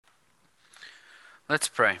Let's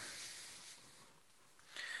pray.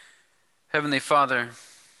 Heavenly Father,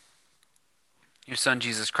 your Son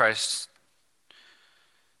Jesus Christ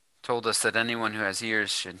told us that anyone who has ears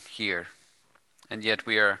should hear, and yet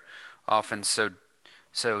we are often so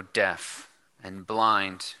deaf and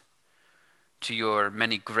blind to your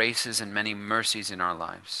many graces and many mercies in our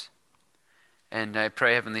lives. And I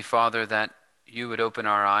pray, Heavenly Father, that you would open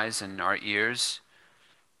our eyes and our ears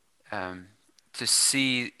to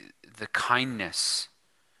see the kindness,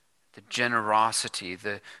 the generosity,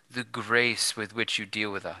 the grace with which you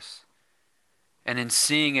deal with us. And in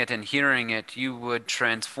seeing it and hearing it, you would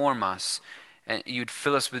transform us, and you'd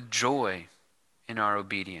fill us with joy in our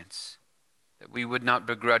obedience. That we would not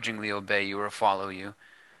begrudgingly obey you or follow you,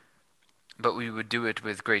 but we would do it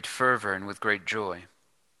with great fervor and with great joy.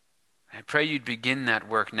 I pray you'd begin that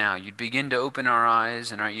work now. You'd begin to open our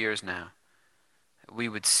eyes and our ears now. That we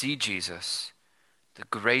would see Jesus, the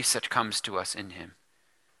grace that comes to us in him,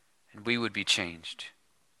 and we would be changed.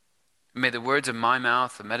 May the words of my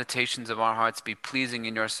mouth, the meditations of our hearts be pleasing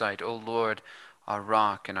in your sight, O Lord, our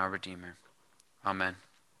rock and our Redeemer. Amen.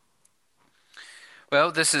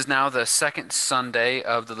 Well, this is now the second Sunday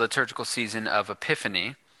of the liturgical season of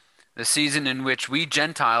Epiphany, the season in which we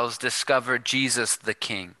Gentiles discover Jesus the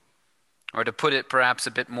King. Or to put it perhaps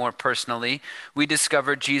a bit more personally, we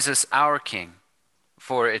discover Jesus our King.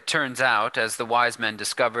 For it turns out, as the wise men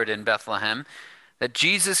discovered in Bethlehem, that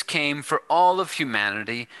Jesus came for all of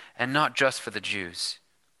humanity and not just for the Jews.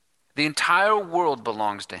 The entire world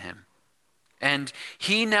belongs to him. And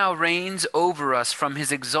he now reigns over us from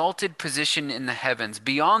his exalted position in the heavens,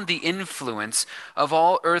 beyond the influence of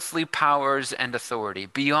all earthly powers and authority,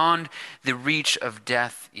 beyond the reach of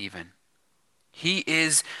death even. He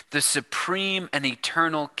is the supreme and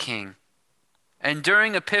eternal King. And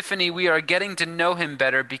during Epiphany, we are getting to know him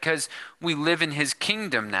better because we live in his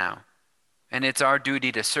kingdom now. And it's our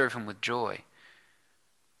duty to serve him with joy.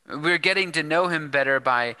 We're getting to know him better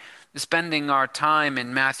by spending our time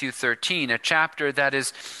in Matthew 13, a chapter that is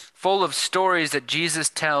full of stories that Jesus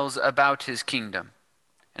tells about his kingdom.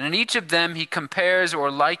 And in each of them, he compares or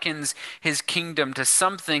likens his kingdom to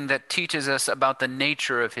something that teaches us about the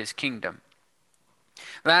nature of his kingdom.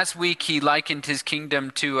 Last week, he likened his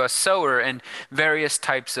kingdom to a sower and various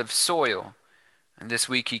types of soil. And this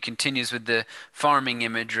week, he continues with the farming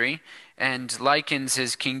imagery and likens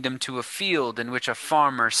his kingdom to a field in which a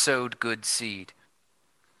farmer sowed good seed.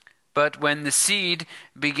 But when the seed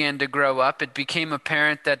began to grow up, it became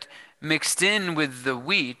apparent that mixed in with the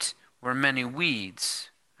wheat were many weeds.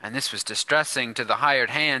 And this was distressing to the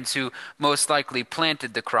hired hands who most likely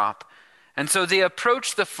planted the crop. And so they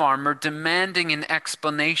approached the farmer demanding an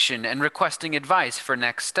explanation and requesting advice for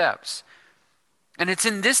next steps. And it's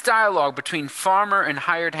in this dialogue between farmer and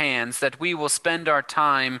hired hands that we will spend our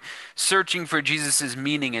time searching for Jesus'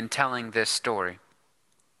 meaning in telling this story.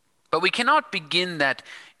 But we cannot begin that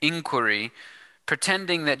inquiry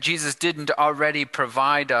pretending that Jesus didn't already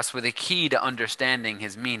provide us with a key to understanding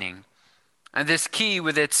his meaning. And this key,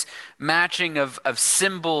 with its matching of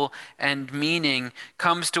symbol and meaning,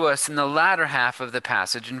 comes to us in the latter half of the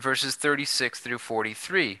passage in verses 36 through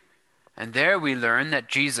 43. And there we learn that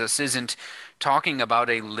Jesus isn't talking about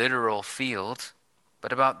a literal field,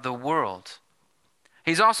 but about the world.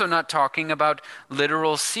 He's also not talking about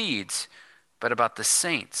literal seeds, but about the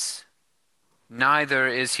saints. Neither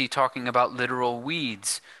is he talking about literal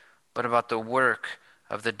weeds, but about the work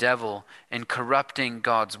of the devil in corrupting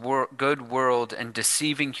God's good world and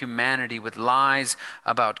deceiving humanity with lies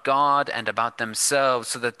about God and about themselves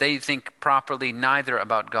so that they think properly neither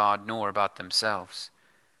about God nor about themselves.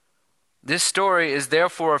 This story is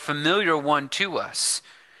therefore a familiar one to us.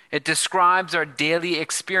 It describes our daily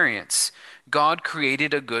experience. God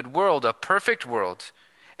created a good world, a perfect world.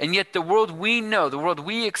 And yet the world we know, the world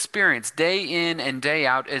we experience day in and day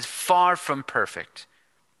out is far from perfect.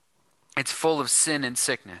 It's full of sin and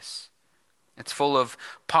sickness. It's full of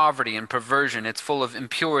poverty and perversion. It's full of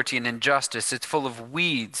impurity and injustice. It's full of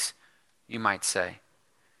weeds, you might say.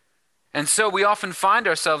 And so we often find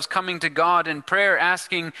ourselves coming to God in prayer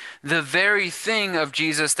asking the very thing of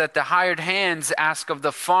Jesus that the hired hands ask of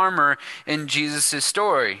the farmer in Jesus'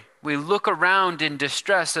 story. We look around in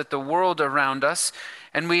distress at the world around us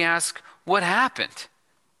and we ask, what happened?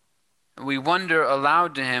 We wonder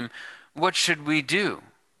aloud to him, what should we do?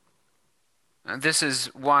 This is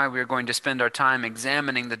why we're going to spend our time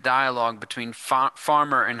examining the dialogue between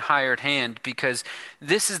farmer and hired hand, because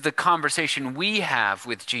this is the conversation we have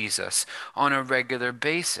with Jesus on a regular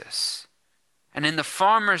basis. And in the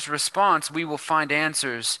farmer's response, we will find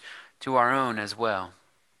answers to our own as well.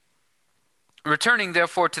 Returning,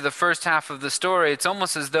 therefore, to the first half of the story, it's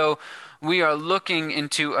almost as though we are looking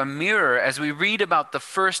into a mirror as we read about the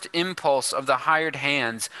first impulse of the hired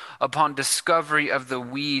hands upon discovery of the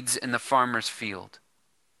weeds in the farmer's field.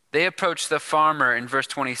 They approach the farmer in verse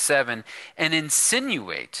 27 and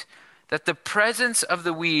insinuate that the presence of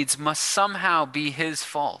the weeds must somehow be his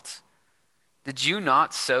fault. Did you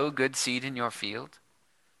not sow good seed in your field?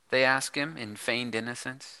 They ask him in feigned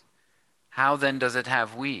innocence. How then does it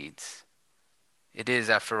have weeds? It is,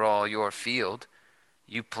 after all, your field.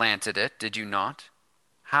 You planted it, did you not?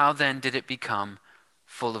 How then did it become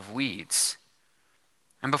full of weeds?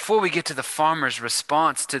 And before we get to the farmer's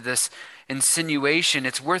response to this insinuation,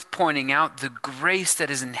 it's worth pointing out the grace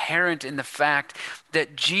that is inherent in the fact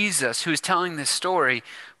that Jesus, who is telling this story,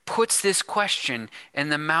 puts this question in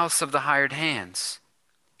the mouths of the hired hands.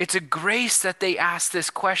 It's a grace that they ask this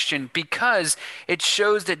question because it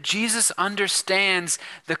shows that Jesus understands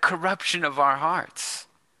the corruption of our hearts.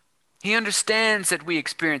 He understands that we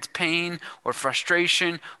experience pain or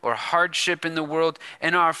frustration or hardship in the world,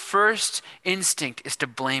 and our first instinct is to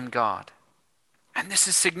blame God. And this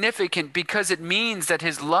is significant because it means that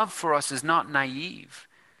his love for us is not naive.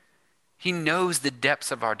 He knows the depths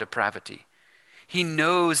of our depravity. He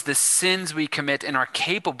knows the sins we commit and are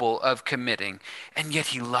capable of committing, and yet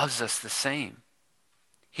he loves us the same.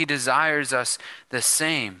 He desires us the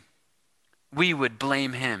same. We would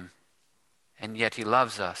blame him, and yet he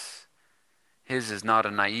loves us. His is not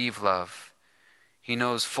a naive love. He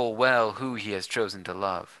knows full well who he has chosen to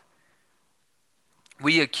love.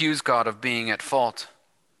 We accuse God of being at fault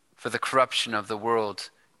for the corruption of the world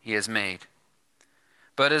he has made.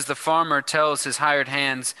 But as the farmer tells his hired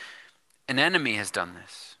hands, an enemy has done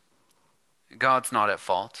this. God's not at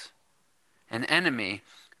fault. An enemy,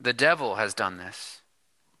 the devil, has done this.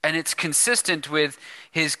 And it's consistent with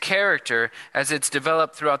his character as it's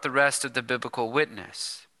developed throughout the rest of the biblical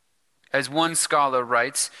witness. As one scholar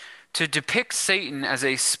writes, to depict Satan as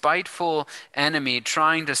a spiteful enemy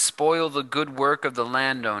trying to spoil the good work of the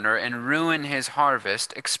landowner and ruin his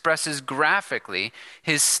harvest expresses graphically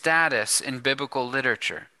his status in biblical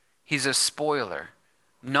literature. He's a spoiler,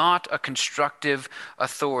 not a constructive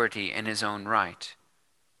authority in his own right.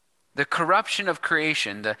 The corruption of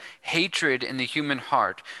creation, the hatred in the human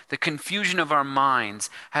heart, the confusion of our minds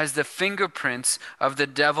has the fingerprints of the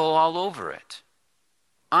devil all over it.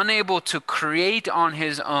 Unable to create on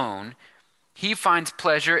his own, he finds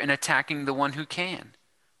pleasure in attacking the one who can,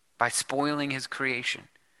 by spoiling his creation.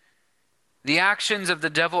 The actions of the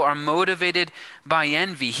devil are motivated by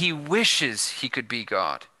envy. He wishes he could be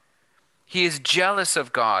God. He is jealous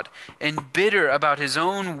of God and bitter about his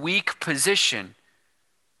own weak position,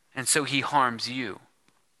 and so he harms you.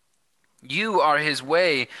 You are his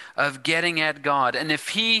way of getting at God, and if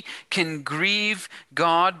he can grieve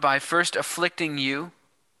God by first afflicting you,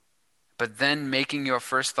 but then making your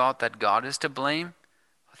first thought that God is to blame,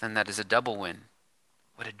 then that is a double win.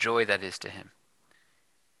 What a joy that is to him.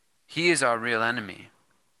 He is our real enemy.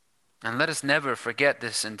 And let us never forget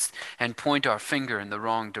this and point our finger in the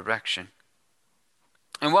wrong direction.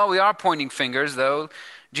 And while we are pointing fingers, though,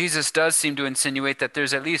 Jesus does seem to insinuate that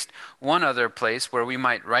there's at least one other place where we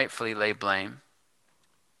might rightfully lay blame.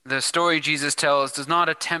 The story Jesus tells does not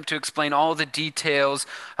attempt to explain all the details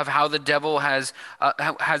of how the devil has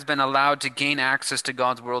been allowed to gain access to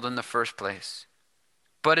God's world in the first place.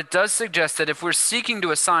 But it does suggest that if we're seeking to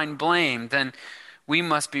assign blame, then we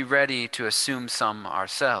must be ready to assume some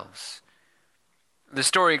ourselves. The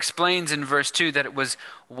story explains in verse 2 that it was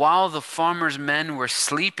while the farmer's men were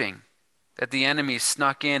sleeping that the enemy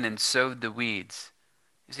snuck in and sowed the weeds.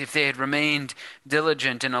 If they had remained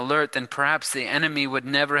diligent and alert, then perhaps the enemy would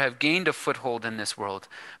never have gained a foothold in this world.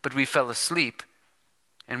 But we fell asleep,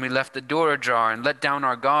 and we left the door ajar and let down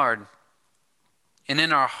our guard. And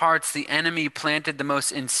in our hearts the enemy planted the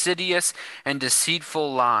most insidious and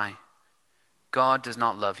deceitful lie. God does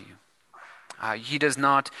not love you. He does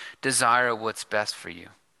not desire what's best for you.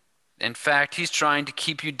 In fact, he's trying to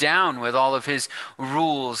keep you down with all of his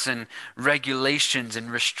rules and regulations and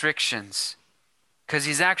restrictions. Because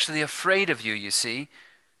he's actually afraid of you, you see.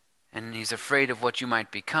 And he's afraid of what you might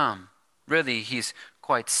become. Really, he's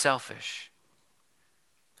quite selfish.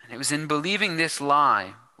 And it was in believing this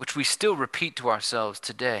lie, which we still repeat to ourselves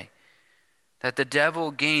today, that the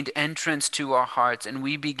devil gained entrance to our hearts and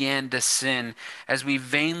we began to sin as we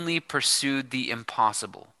vainly pursued the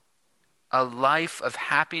impossible. A life of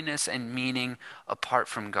happiness and meaning apart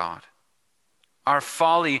from God. Our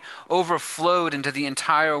folly overflowed into the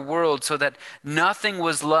entire world so that nothing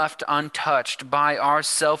was left untouched by our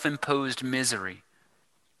self-imposed misery.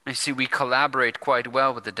 You see, we collaborate quite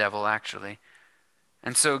well with the devil, actually.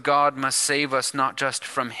 And so God must save us not just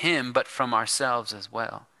from him, but from ourselves as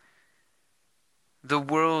well. The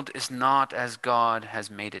world is not as God has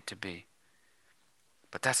made it to be.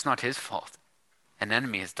 But that's not his fault. An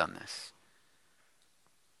enemy has done this.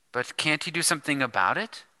 But can't he do something about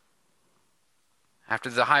it? After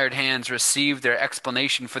the hired hands received their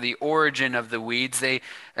explanation for the origin of the weeds, they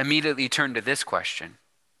immediately turn to this question: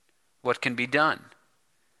 what can be done?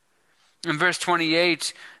 In verse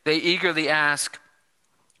 28, they eagerly ask,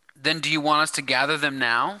 "Then do you want us to gather them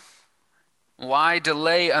now? Why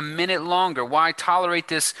delay a minute longer? Why tolerate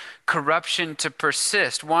this corruption to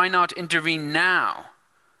persist? Why not intervene now?"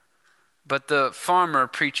 But the farmer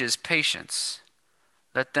preaches patience.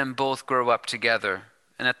 Let them both grow up together,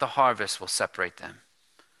 and at the harvest will separate them.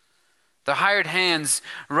 The hired hands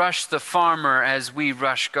rush the farmer as we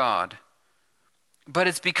rush God. But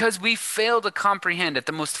it's because we fail to comprehend at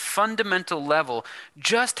the most fundamental level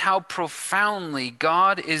just how profoundly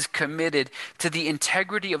God is committed to the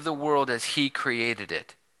integrity of the world as he created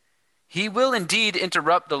it. He will indeed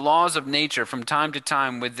interrupt the laws of nature from time to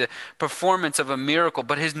time with the performance of a miracle,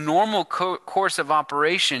 but his normal course of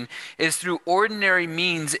operation is through ordinary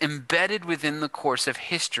means embedded within the course of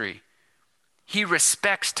history. He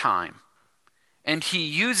respects time, and he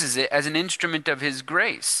uses it as an instrument of his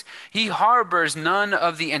grace. He harbors none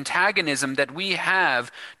of the antagonism that we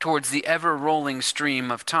have towards the ever-rolling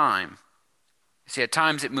stream of time. See, at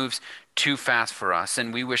times it moves too fast for us,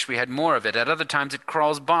 and we wish we had more of it. At other times it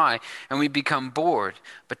crawls by, and we become bored.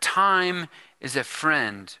 But time is a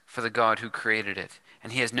friend for the God who created it,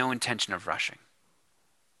 and he has no intention of rushing.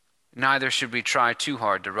 Neither should we try too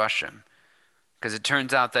hard to rush him, because it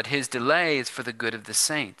turns out that his delay is for the good of the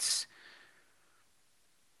saints.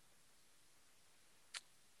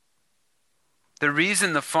 The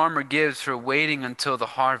reason the farmer gives for waiting until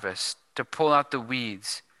the harvest to pull out the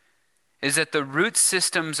weeds is that the root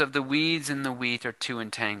systems of the weeds and the wheat are too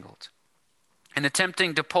entangled. In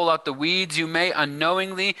attempting to pull out the weeds, you may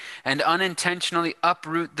unknowingly and unintentionally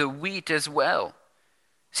uproot the wheat as well.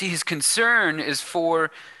 See, his concern is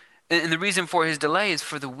and the reason for his delay is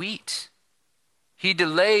for the wheat. He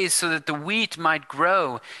delays so that the wheat might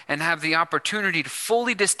grow and have the opportunity to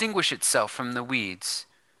fully distinguish itself from the weeds.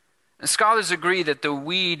 Scholars agree that the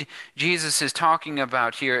weed Jesus is talking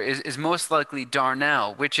about here is most likely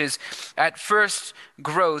darnel, which is at first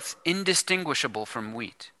growth indistinguishable from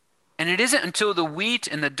wheat. And it isn't until the wheat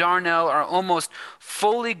and the darnel are almost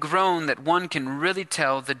fully grown that one can really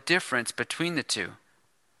tell the difference between the two.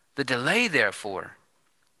 The delay, therefore,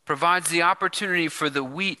 provides the opportunity for the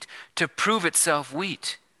wheat to prove itself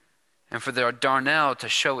wheat and for the darnel to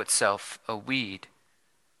show itself a weed.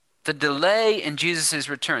 The delay in Jesus'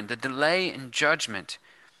 return, the delay in judgment,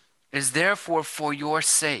 is therefore for your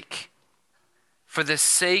sake, for the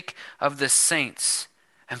sake of the saints,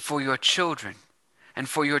 and for your children, and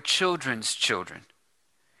for your children's children.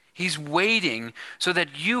 He's waiting so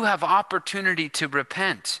that you have opportunity to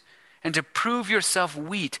repent and to prove yourself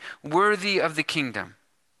wheat worthy of the kingdom.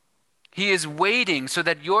 He is waiting so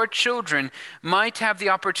that your children might have the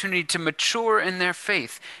opportunity to mature in their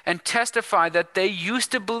faith and testify that they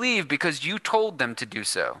used to believe because you told them to do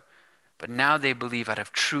so, but now they believe out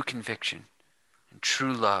of true conviction and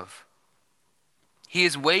true love. He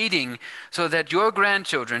is waiting so that your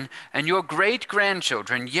grandchildren and your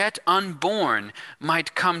great-grandchildren, yet unborn,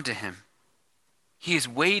 might come to him. He is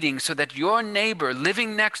waiting so that your neighbor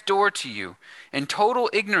living next door to you, in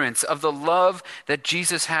total ignorance of the love that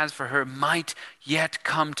Jesus has for her, might yet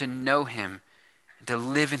come to know him and to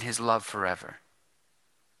live in his love forever.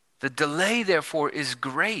 The delay, therefore, is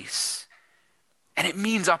grace, and it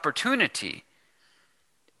means opportunity.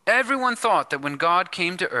 Everyone thought that when God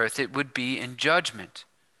came to earth, it would be in judgment.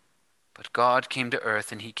 But God came to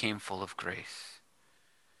earth, and he came full of grace.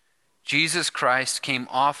 Jesus Christ came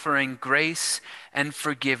offering grace and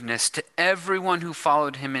forgiveness to everyone who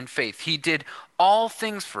followed him in faith. He did all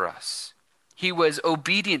things for us. He was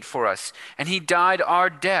obedient for us, and he died our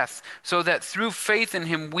death so that through faith in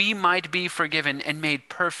him we might be forgiven and made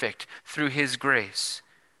perfect through his grace.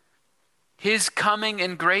 His coming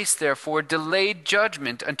and grace, therefore, delayed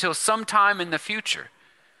judgment until some time in the future,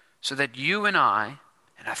 so that you and I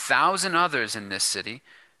and 1,000 others in this city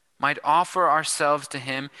might offer ourselves to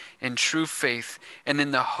him in true faith and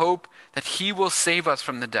in the hope that he will save us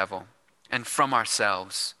from the devil and from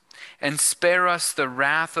ourselves and spare us the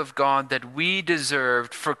wrath of God that we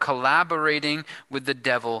deserved for collaborating with the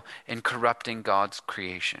devil in corrupting God's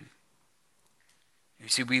creation. You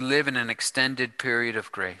see, we live in an extended period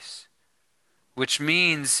of grace, which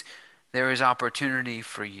means there is opportunity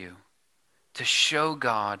for you to show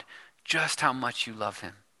God just how much you love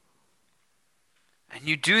him. And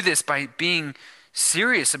you do this by being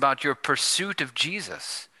serious about your pursuit of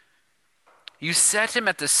Jesus. You set him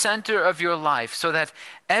at the center of your life so that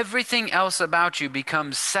everything else about you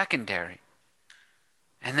becomes secondary.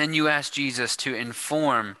 And then you ask Jesus to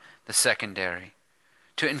inform the secondary,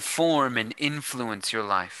 to inform and influence your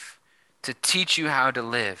life, to teach you how to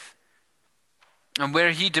live. And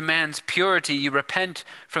where he demands purity, you repent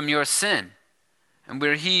from your sin. And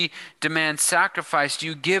where he demands sacrifice,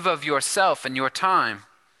 you give of yourself and your time.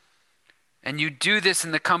 And you do this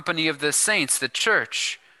in the company of the saints, the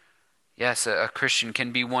church. Yes, a Christian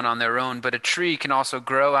can be one on their own, but a tree can also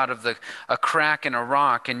grow out of a crack in a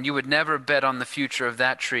rock, and you would never bet on the future of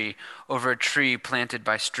that tree over a tree planted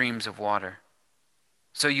by streams of water.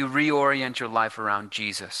 So you reorient your life around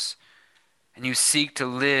Jesus, and you seek to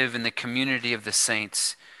live in the community of the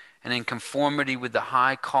saints and in conformity with the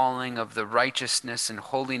high calling of the righteousness and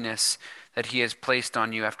holiness that he has placed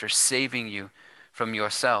on you after saving you from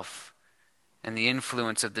yourself and the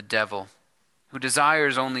influence of the devil, who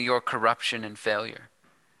desires only your corruption and failure.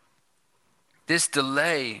 This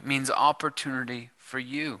delay means opportunity for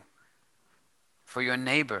you, for your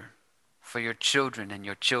neighbor, for your children and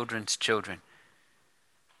your children's children.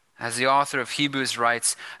 As the author of Hebrews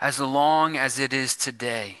writes, as long as it is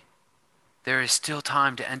today, there is still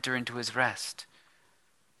time to enter into his rest.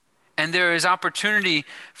 And there is opportunity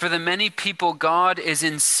for the many people God is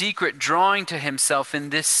in secret drawing to himself in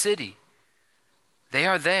this city. They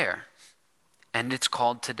are there. And it's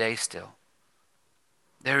called today still.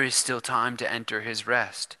 There is still time to enter his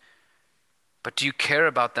rest. But do you care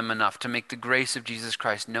about them enough to make the grace of Jesus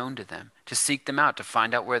Christ known to them, to seek them out, to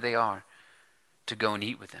find out where they are, to go and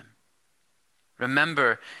eat with them?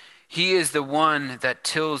 Remember, he is the one that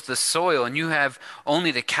tills the soil, and you have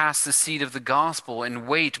only to cast the seed of the gospel and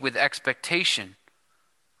wait with expectation.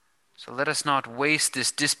 So let us not waste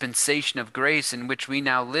this dispensation of grace in which we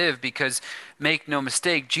now live, because, make no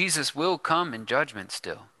mistake, Jesus will come in judgment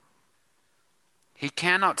still. He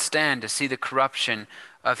cannot stand to see the corruption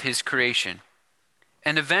of his creation.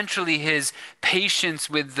 And eventually his patience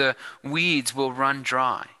with the weeds will run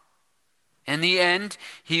dry. In the end,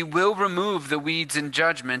 he will remove the weeds in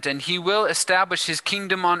judgment, and he will establish his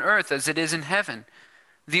kingdom on earth as it is in heaven.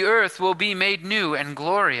 The earth will be made new and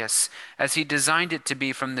glorious as he designed it to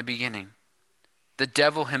be from the beginning. The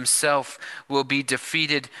devil himself will be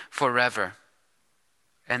defeated forever.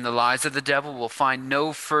 And the lies of the devil will find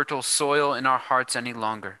no fertile soil in our hearts any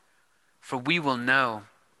longer. For we will know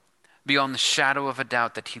beyond the shadow of a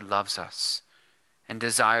doubt that he loves us and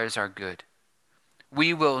desires our good.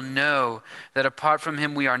 We will know that apart from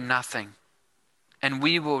him we are nothing. And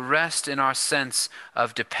we will rest in our sense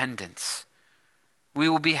of dependence. We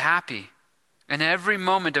will be happy. And every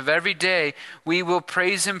moment of every day, we will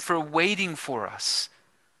praise him for waiting for us,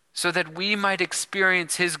 so that we might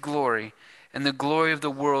experience his glory and the glory of the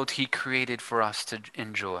world he created for us to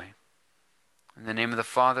enjoy. In the name of the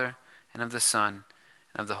Father, and of the Son,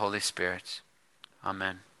 and of the Holy Spirit.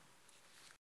 Amen.